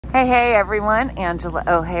Hey everyone, Angela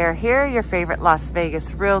O'Hare here, your favorite Las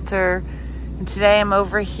Vegas realtor. And today I'm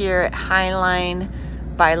over here at Highline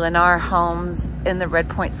by Lennar Homes in the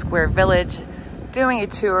Redpoint Square Village doing a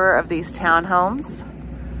tour of these townhomes.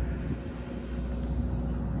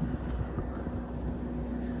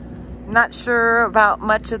 Not sure about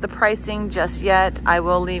much of the pricing just yet. I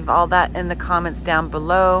will leave all that in the comments down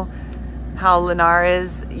below. How Lennar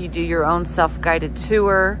is, you do your own self-guided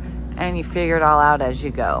tour and you figure it all out as you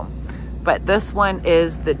go. But this one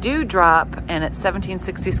is the Dewdrop, and it's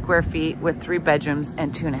 1760 square feet with 3 bedrooms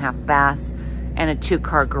and 2.5 baths and a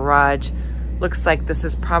 2-car garage. Looks like this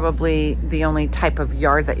is probably the only type of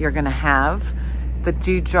yard that you're gonna have. The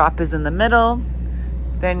Dewdrop is in the middle.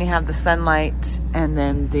 Then you have the Sunlight and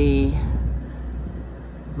then the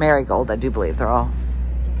Marigold, I do believe. They're all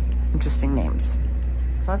interesting names.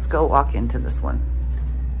 So let's go walk into this one.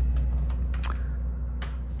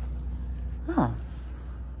 Oh.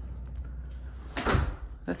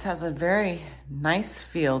 This has a very nice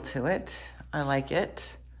feel to it. I like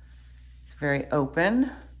it. It's very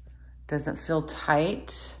open. Doesn't feel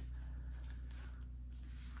tight.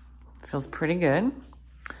 Feels pretty good.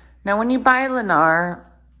 Now when you buy Lennar,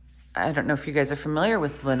 I don't know if you guys are familiar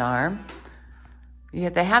with Lennar.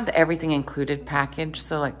 They have the everything included package.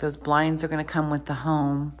 So like those blinds are gonna come with the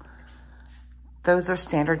home. Those are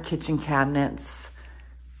standard kitchen cabinets.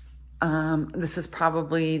 This is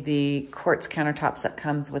probably the quartz countertops that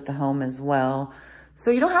comes with the home as well.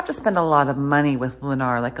 So you don't have to spend a lot of money with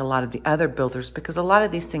Lennar like a lot of the other builders, because a lot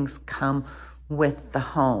of these things come with the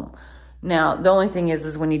home. Now, the only thing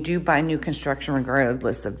is when you do buy new construction,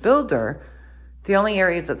 regardless of builder, the only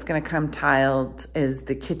areas that's gonna come tiled is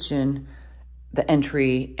the kitchen, the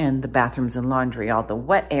entry, and the bathrooms and laundry, all the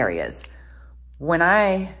wet areas.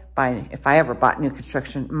 If I ever bought new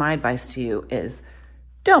construction, my advice to you is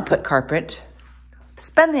don't put carpet.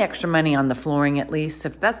 Spend the extra money on the flooring at least.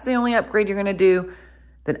 If that's the only upgrade you're gonna do,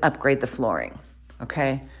 then upgrade the flooring,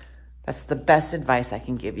 okay? That's the best advice I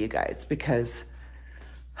can give you guys, because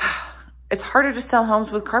it's harder to sell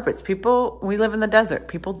homes with carpets. We live in the desert.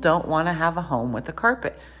 People don't wanna have a home with a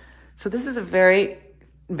carpet. So this is a very,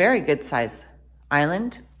 very good size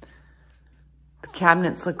island. The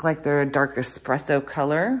cabinets look like they're a dark espresso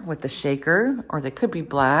color with the shaker, or they could be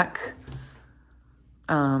black.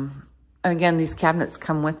 And again, these cabinets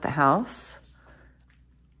come with the house.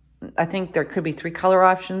 I think there could be 3 color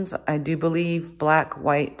options. I do believe black,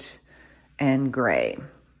 white, and gray.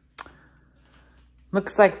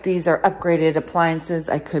 Looks like these are upgraded appliances.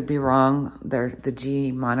 I could be wrong. They're the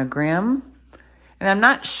G monogram. And I'm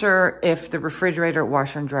not sure if the refrigerator,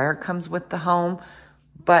 washer, and dryer comes with the home,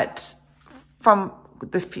 but from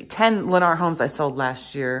the 10 Lennar homes I sold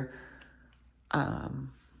last year,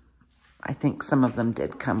 I think some of them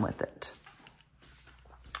did come with it.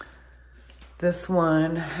 This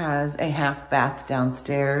one has a half bath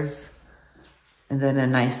downstairs and then a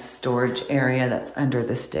nice storage area that's under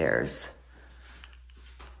the stairs.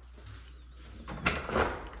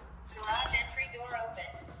 Garage entry door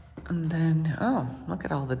open. And then, oh, look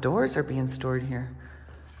at all the doors are being stored here.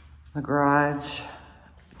 The garage,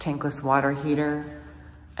 tankless water heater,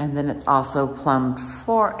 and then it's also plumbed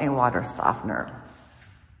for a water softener.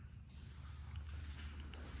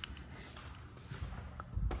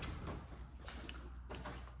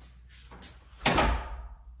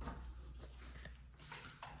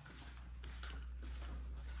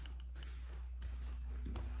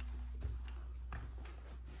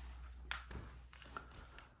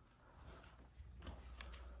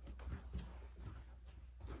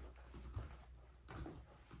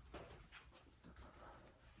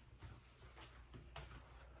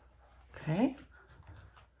 Okay,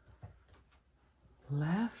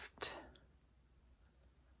 left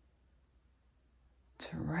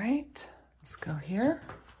to right. Let's go here.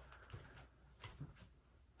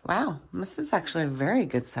 Wow, this is actually a very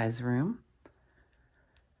good size room.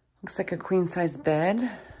 Looks like a queen size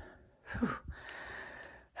bed. Whew.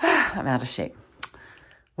 I'm out of shape.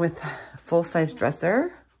 With a full size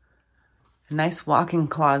dresser, a nice walk-in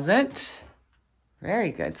closet,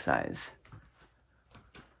 very good size.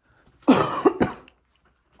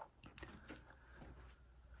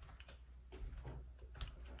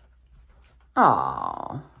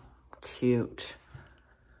 Oh, cute.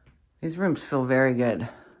 These rooms feel very good.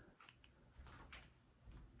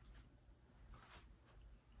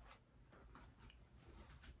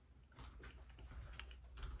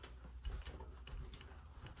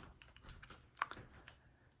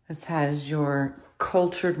 This has your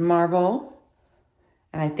cultured marble.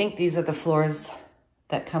 And I think these are the floors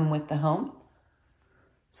that come with the home.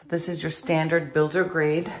 So this is your standard builder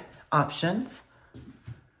grade options.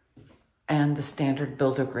 and the standard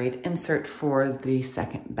builder grade insert for the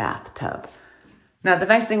second bathtub. Now, the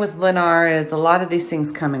nice thing with Lennar is a lot of these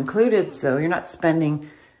things come included, so you're not spending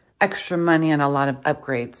extra money on a lot of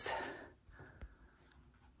upgrades.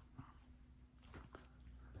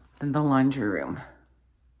 Then the laundry room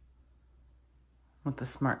with the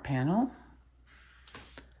smart panel.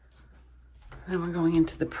 Then we're going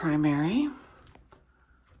into the primary.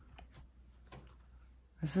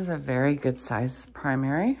 This is a very good size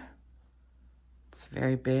primary. It's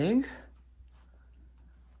very big.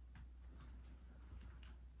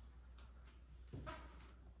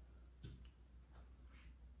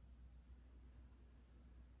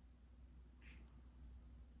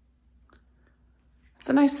 It's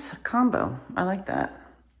a nice combo. I like that.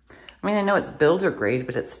 I mean, I know it's builder grade,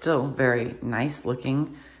 but it's still very nice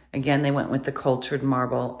looking. Again, they went with the cultured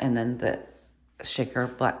marble and then the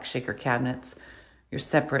black shaker cabinets. Your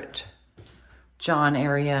separate John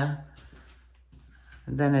area.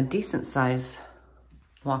 And then a decent size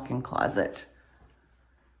walk-in closet.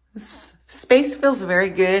 This space feels very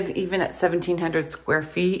good, even at 1,700 square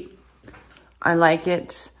feet. I like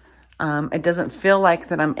it. It doesn't feel like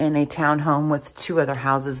that I'm in a townhome with two other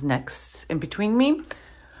houses next in between me.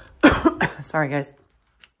 Sorry, guys.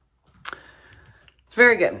 It's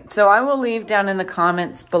very good. So I will leave down in the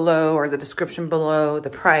comments below or the description below the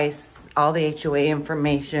price, all the HOA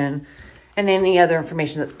information, and any other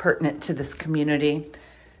information that's pertinent to this community.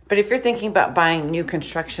 But if you're thinking about buying new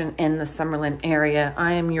construction in the Summerlin area,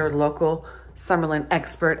 I am your local Summerlin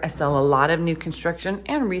expert. I sell a lot of new construction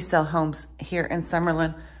and resell homes here in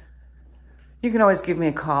Summerlin. You can always give me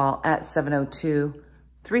a call at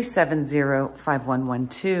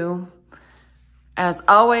 702-370-5112. As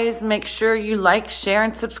always, make sure you like, share,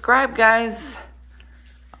 and subscribe, guys.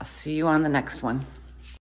 I'll see you on the next one.